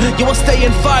going on, you will stay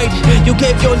and fight. You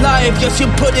gave your life, yes you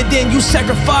put it in, you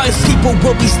sacrifice. People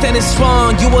will be standing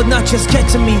strong, you will not just get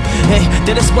to me. Hey,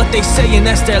 that is what they say and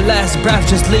that's their last breath,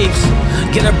 just leaves.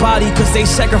 Get a body cause they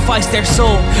sacrifice their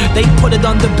soul. They put it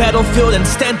on the battlefield and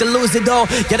stand to lose it all.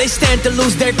 Yeah, they stand to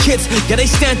lose their kids, yeah, they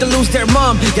stand to lose their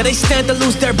mom, yeah, they stand to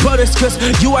lose their brothers. Cause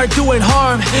you are doing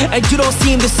harm and you don't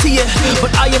seem to see it,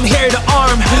 but I am here to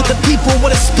arm the people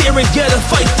with a spirit, yeah, to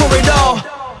fight for it all.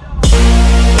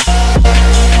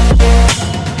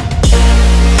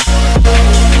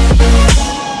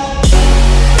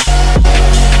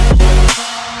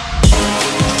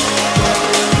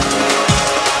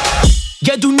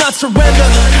 Yeah, do not surrender,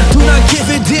 do not give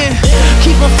it in.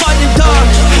 Keep on fighting, dog,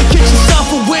 get yourself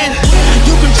a win.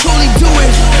 You can truly do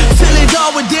it, feel it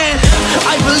all within.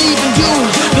 I believe in you,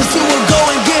 cause you will go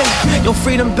and get your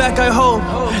freedom back, I hope.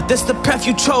 That's the path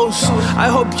you chose, I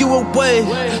hope you awake.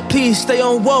 Please stay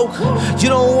on woke, you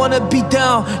don't wanna be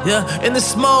down, yeah, in the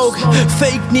smoke.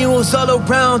 Fake news all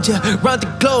around you, around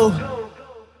the globe.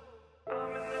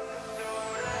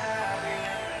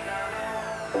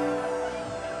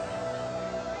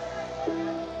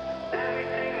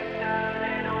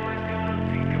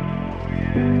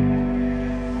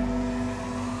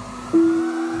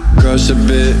 Crush a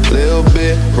bit, little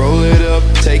bit, roll it up,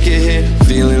 take a hit.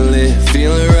 Feeling lit,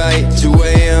 feeling right, 2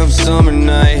 AM, summer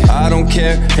night. I don't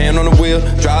care, hand on the wheel,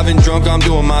 driving drunk, I'm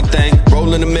doing my thing.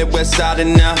 Rolling the Midwest side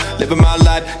and now, living my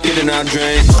life, getting out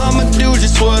drained. I'ma do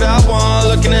just what I want,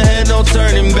 looking ahead, no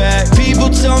turning back. People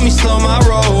tell me slow my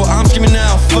roll, I'm screaming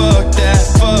out, fuck that,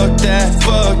 fuck that,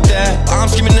 fuck that. I'm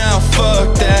screaming out,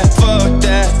 fuck that, fuck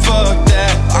that, fuck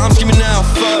that. I'm screaming out,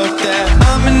 fuck that.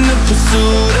 I'm in the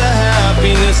pursuit of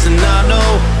happiness and I know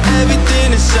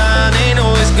everything that shine ain't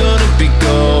always gonna be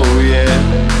gold, yeah.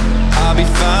 I'll be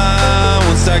fine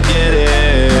once I get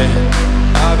it,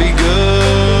 I'll be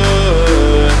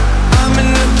good. I'm in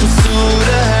the pursuit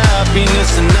of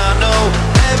happiness and I know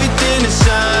everything that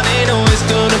shine ain't always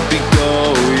gonna be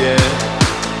gold, yeah.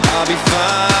 I'll be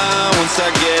fine once I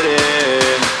get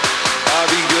it, I'll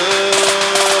be good.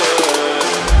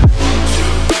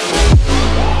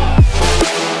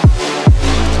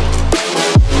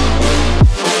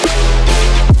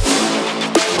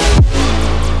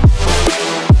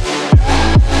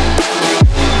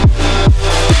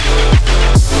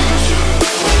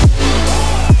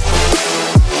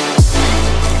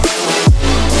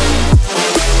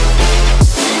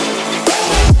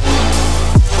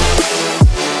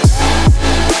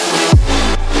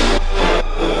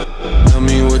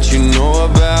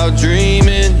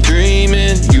 Dreaming,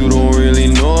 dreaming, you don't really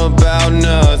know about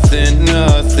nothing,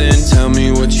 nothing. Tell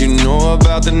me what you know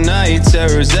about the night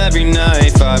terrors every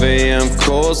night. 5 AM,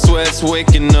 cold sweats,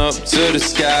 waking up to the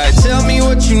sky. Tell me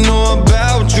what you know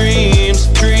about dreams,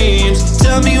 dreams.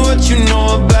 Tell me what you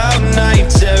know about night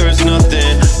terrors,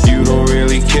 nothing. You don't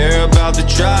really care about the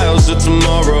trials of tomorrow.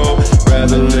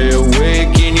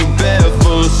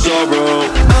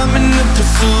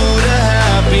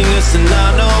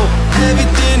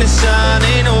 Everything that shine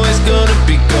ain't always gonna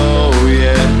be gold,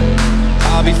 yeah.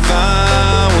 I'll be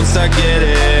fine once I get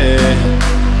it.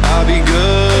 I'll be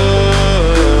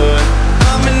good.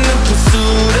 I'm in the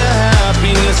pursuit of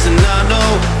happiness, and I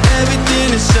know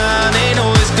everything that shine ain't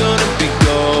always gonna be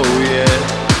gold, yeah.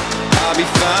 I'll be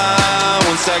fine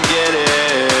once I get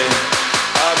it.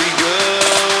 I'll be good.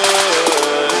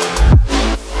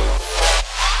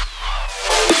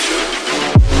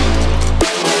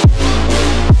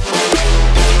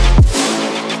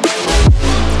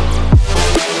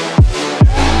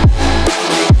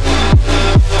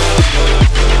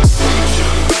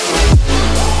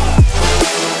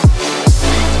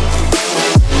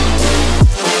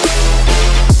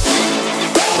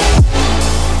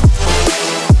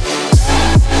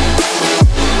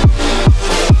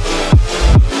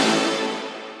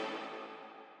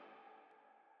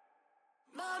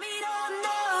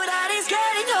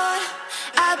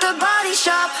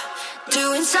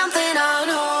 Doing something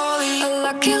unholy. A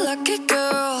lucky, lucky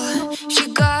girl.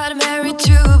 She got married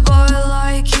to a boy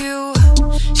like you.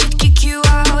 She'd kick you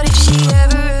out if she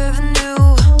ever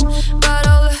knew. But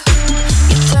oh,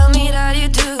 you tell me that you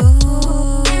do.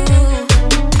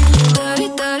 Dirty,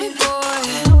 dirty boy.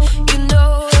 You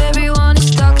know everyone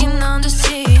is talking on the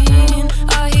scene.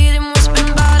 I hear them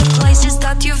whispering about the places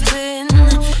that you've been.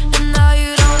 And now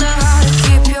you don't know how to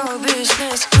keep your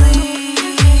business clean.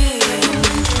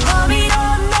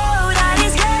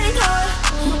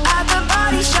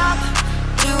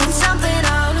 Something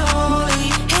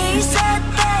unholy. He said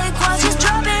that once he's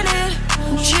dropping it,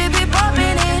 she be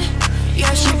popping it.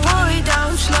 Yeah, she pull it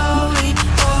down slowly.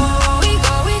 Oh, we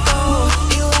go.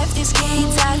 He left his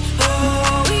kids at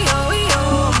home,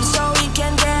 so he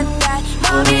can get that.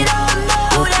 Mommy don't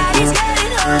know that he's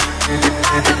getting hurt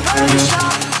at the body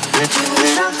shop, doing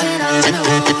something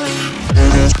unholy.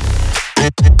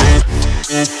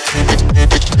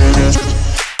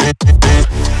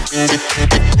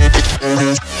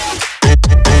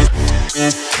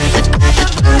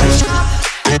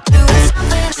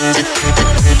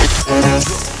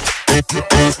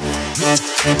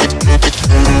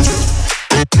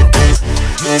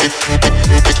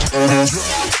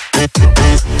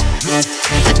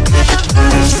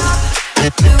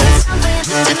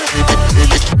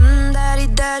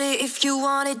 Daddy, if you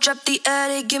want it, drop the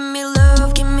attic. Give me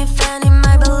love, give me Fanny,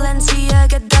 my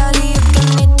Balenciaga daddy. You can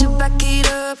need to back it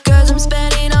up, cause I'm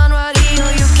spending on radio.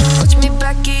 You can watch me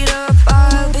back it up,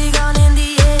 I'll be gone in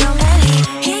the end. I'm Benni.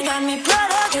 He got me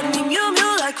Prada, get me Miu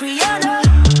Miu like Rihanna.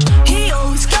 He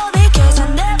always called me cause I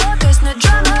never cause no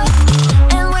drama.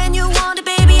 And when you want it,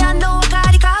 baby, I know I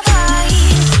got it covered.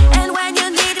 And when you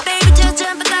need it, baby, just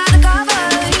jump without the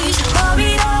covers.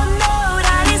 Mommy don't know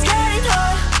that he's getting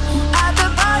hurt at the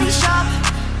body shop,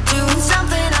 doing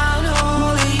something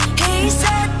unholy. He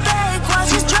said that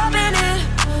once he's dropping it,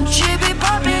 she be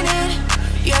popping it.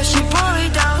 Yeah, she pull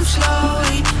it down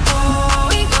slowly. Oh,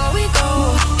 we go.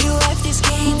 He left his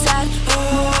kids at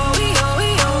home,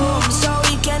 so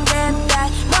he can get that.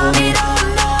 Mommy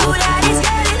don't know that he's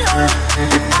getting hurt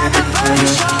at the body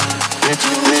shop,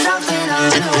 doing something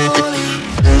unholy.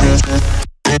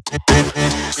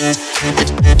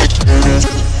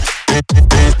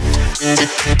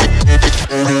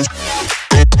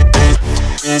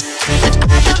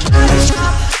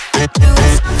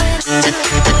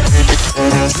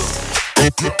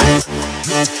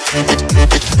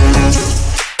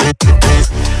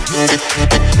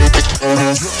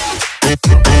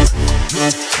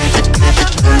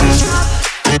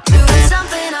 Doing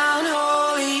something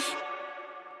unholy.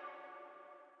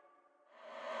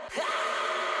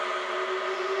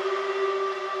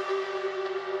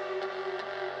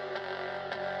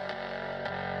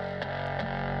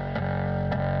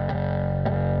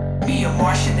 Be a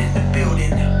Martian in the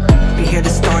building. We here to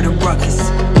start a ruckus.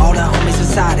 All the homies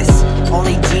beside us.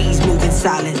 Only G's moving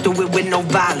silent. Do it with no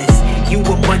violence. You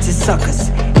a bunch of suckers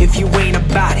if you ain't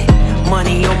about it.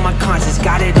 Money on my conscience,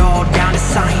 got it all down to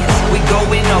science. We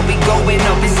going up,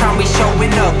 it's time we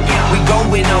showing up. We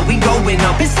going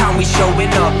up, it's time we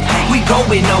showing up. We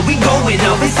going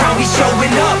up, it's time we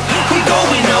showing up. We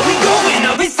going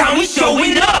up, it's time we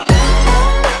showing up.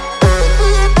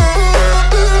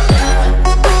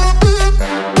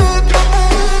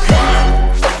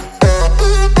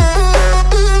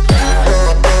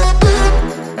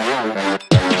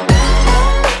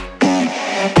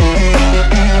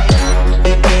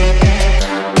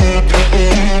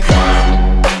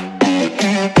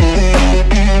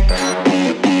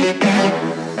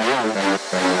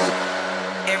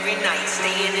 Every night,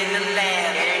 staying in the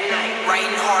lab,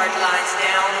 writing hard lines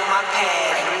down on my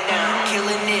pad.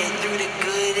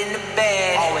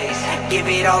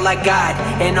 it all I got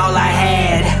and all I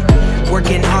had.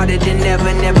 Working harder than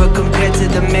ever, never compared to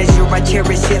the measure. I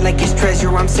cherish it like it's treasure.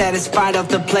 I'm satisfied of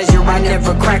the pleasure. I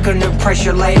never crack under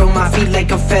pressure. Light on my feet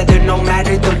like a feather. No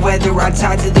matter the weather, I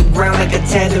tied to the ground like a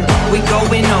tether. We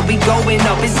going up, we going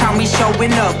up. It's time we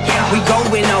showing up. We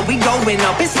going up, we going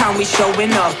up. It's time we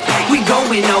showing up. We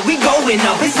going up, we going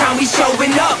up. It's time we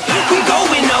showing up. We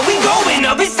going up, we going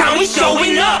up. It's time we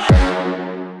showing up.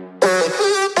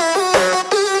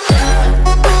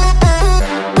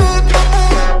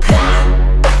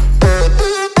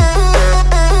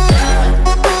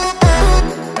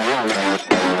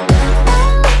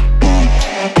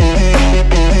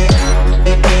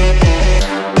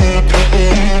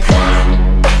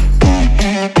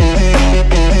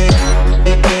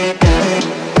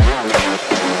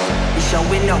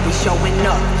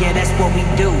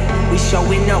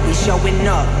 We showing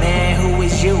up, man, who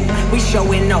is you? We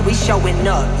showing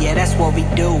up, yeah, that's what we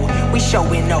do. We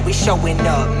showing up,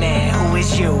 man, who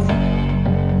is you?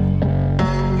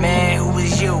 Man, who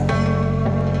is you?